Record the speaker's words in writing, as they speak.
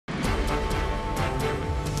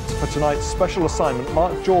tonight's special assignment,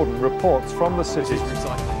 Mark Jordan reports from the city.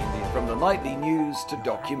 From the nightly news to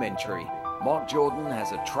documentary, Mark Jordan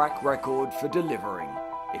has a track record for delivering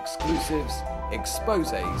exclusives,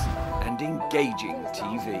 exposés, and engaging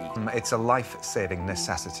TV. It's a life-saving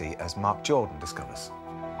necessity, as Mark Jordan discovers.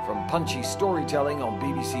 From punchy storytelling on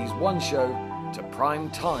BBC's One Show to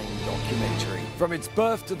prime-time documentary. From its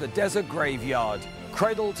birth to the desert graveyard,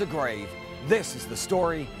 cradle to grave, this is the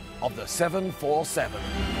story of the 747.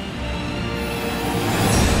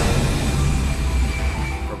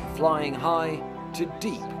 From flying high to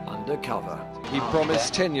deep undercover. He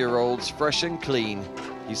promised 10-year-olds fresh and clean.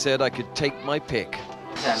 He said I could take my pick.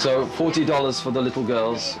 So $40 for the little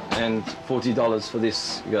girls and $40 for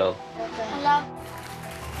this girl.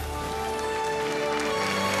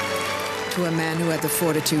 To a man who had the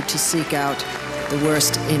fortitude to seek out the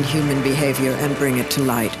worst in human behavior and bring it to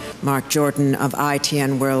light. Mark Jordan of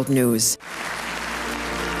ITN World News.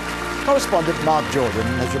 Correspondent Mark Jordan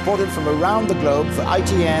has reported from around the globe for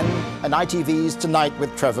ITN and ITV's Tonight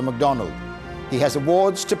with Trevor McDonald. He has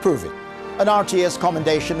awards to prove it. An RTS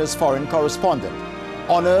commendation as foreign correspondent,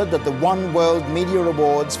 honoured at the One World Media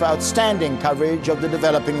Awards for outstanding coverage of the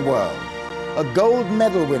developing world, a gold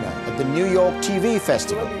medal winner at the New York TV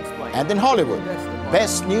Festival, and in Hollywood,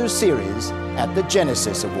 Best New Series at the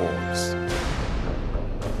Genesis Awards.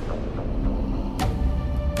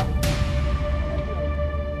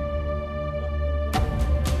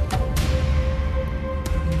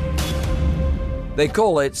 They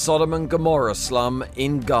call it Sodom and Gomorrah slum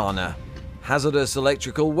in Ghana. Hazardous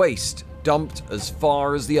electrical waste dumped as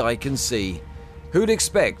far as the eye can see. Who'd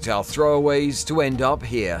expect our throwaways to end up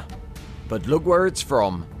here? But look where it's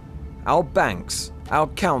from. Our banks, our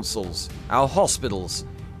councils, our hospitals,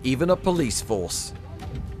 even a police force.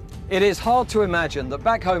 It is hard to imagine that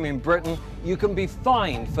back home in Britain you can be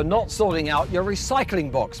fined for not sorting out your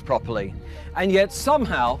recycling box properly. And yet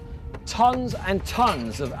somehow tons and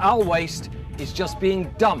tons of our waste is just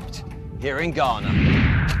being dumped here in Ghana.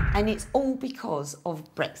 And it's all because of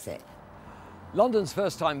Brexit. London's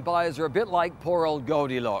first-time buyers are a bit like poor old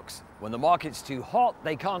Goldilocks. When the market's too hot,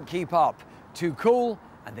 they can't keep up. Too cool,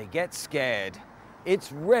 and they get scared.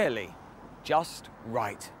 It's rarely just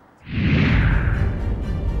right.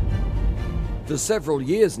 For several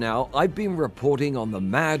years now, I've been reporting on the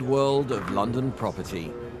mad world of London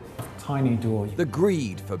property. Tiny door. The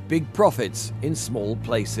greed for big profits in small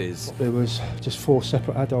places. There was just 4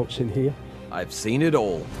 separate adults in here. I've seen it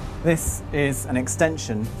all. This is an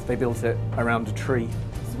extension. They built it around a tree.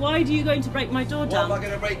 So why are you going to break my door down? Why am I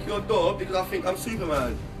going to break your door? Because I think I'm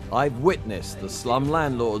Superman. I've witnessed the slum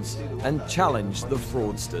landlords and challenged the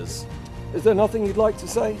fraudsters. Is there nothing you'd like to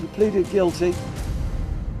say? You pleaded guilty.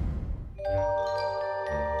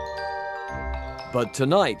 But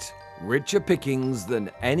tonight, richer pickings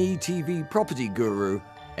than any TV property guru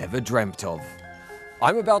ever dreamt of.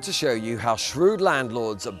 I'm about to show you how shrewd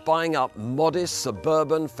landlords are buying up modest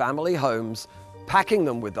suburban family homes, packing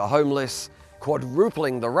them with the homeless,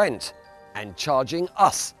 quadrupling the rent, and charging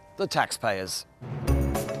us, the taxpayers.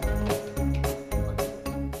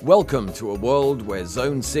 Welcome to a world where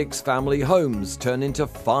Zone 6 family homes turn into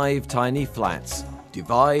 5 tiny flats,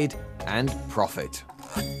 divide and profit.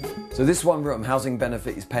 So this one-room housing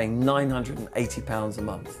benefit is paying £980 a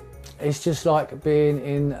month. It's just like being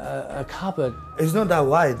in a cupboard. It's not that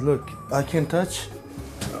wide, look, I can touch.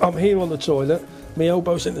 I'm here on the toilet, my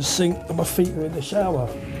elbow's in the sink and my feet are in the shower.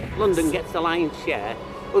 London gets the lion's share,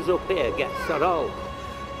 us up here gets it all.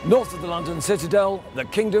 North of the London Citadel, the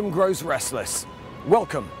kingdom grows restless.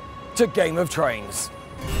 Welcome to Game of Trains.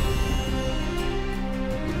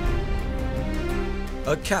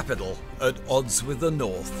 A capital at odds with the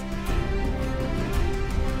north.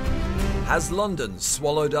 Has London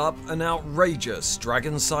swallowed up an outrageous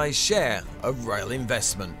dragon-sized share of rail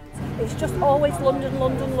investment? It's just always London,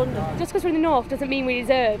 London, London. Just because we're in the north doesn't mean we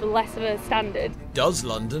deserve less of a standard. Does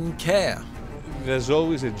London care? There's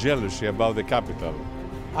always a jealousy about the capital.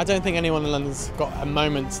 I don't think anyone in London's got a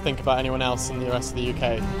moment to think about anyone else in the rest of the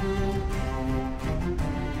UK.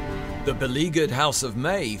 The beleaguered House of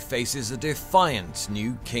May faces a defiant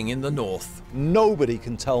new king in the north. Nobody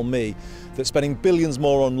can tell me that spending billions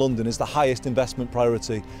more on London is the highest investment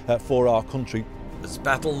priority for our country. As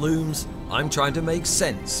battle looms, I'm trying to make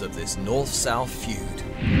sense of this north-south feud.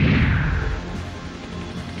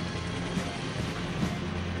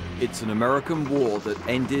 It's an American war that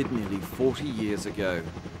ended nearly 40 years ago.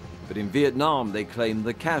 But in Vietnam, they claim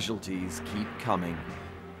the casualties keep coming.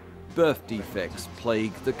 Birth defects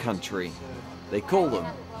plague the country. They call them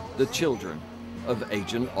the children of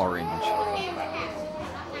Agent Orange.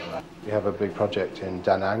 We have a big project in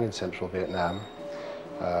Da Nang in central Vietnam,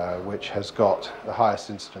 which has got the highest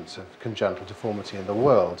incidence of congenital deformity in the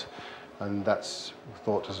world, and that's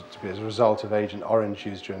thought to be as a result of Agent Orange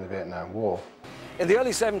used during the Vietnam War. In the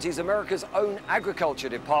early 70s, America's own agriculture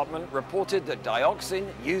department reported that dioxin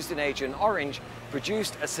used in Agent Orange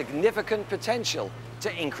produced a significant potential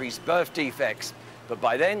to increase birth defects. But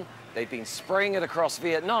by then, they'd been spraying it across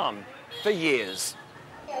Vietnam for years.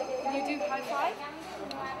 You do high five?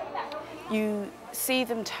 You see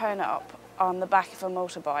them turn up on the back of a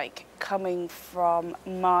motorbike coming from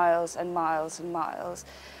miles and miles and miles,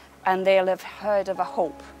 and they'll have heard of a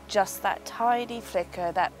hope, just that tiny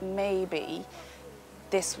flicker that maybe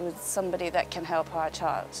this was somebody that can help our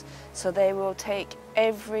child. So they will take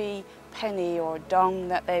every penny or dong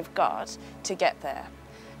that they've got to get there,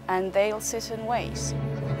 and they'll sit and wait.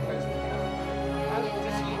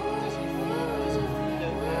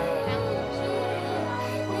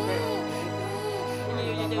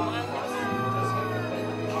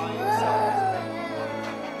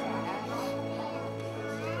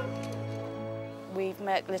 We've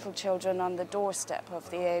met little children on the doorstep of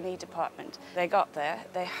the A&E department. They got there,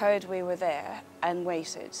 they heard we were there and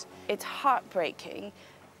waited. It's heartbreaking,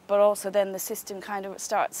 but also then the system kind of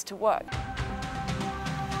starts to work.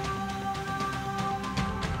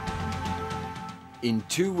 In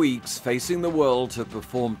 2 weeks, Facing the World have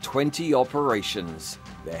performed 20 operations.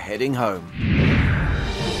 They're heading home.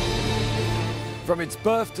 From its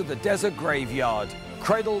birth to the desert graveyard,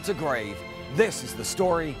 cradle to grave, this is the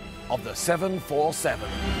story of the 747.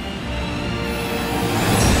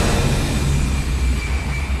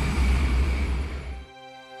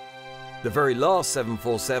 The very last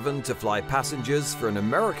 747 to fly passengers for an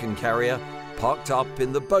American carrier parked up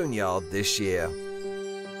in the boneyard this year.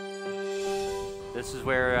 This is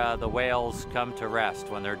where the whales come to rest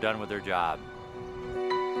when they're done with their job.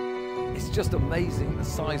 It's just amazing the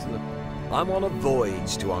size of them. I'm on a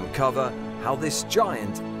voyage to uncover how this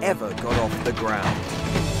giant ever got off the ground.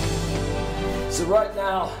 So right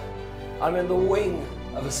now, I'm in the wing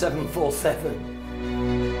of a 747.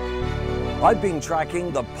 I've been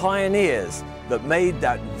tracking the pioneers that made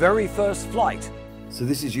that very first flight. So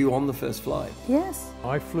this is you on the first flight? Yes.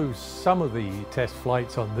 I flew some of the test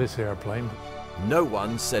flights on this airplane. No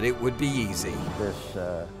one said it would be easy. This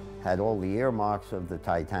had all the earmarks of the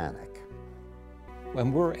Titanic.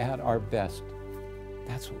 When we're at our best,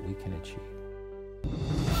 that's what we can achieve.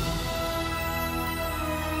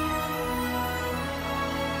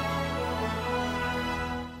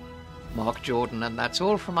 Mark Jordan, and that's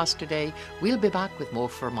all from us today. We'll be back with more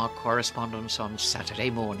from our correspondents on Saturday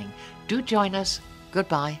morning. Do join us.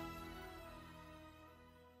 Goodbye.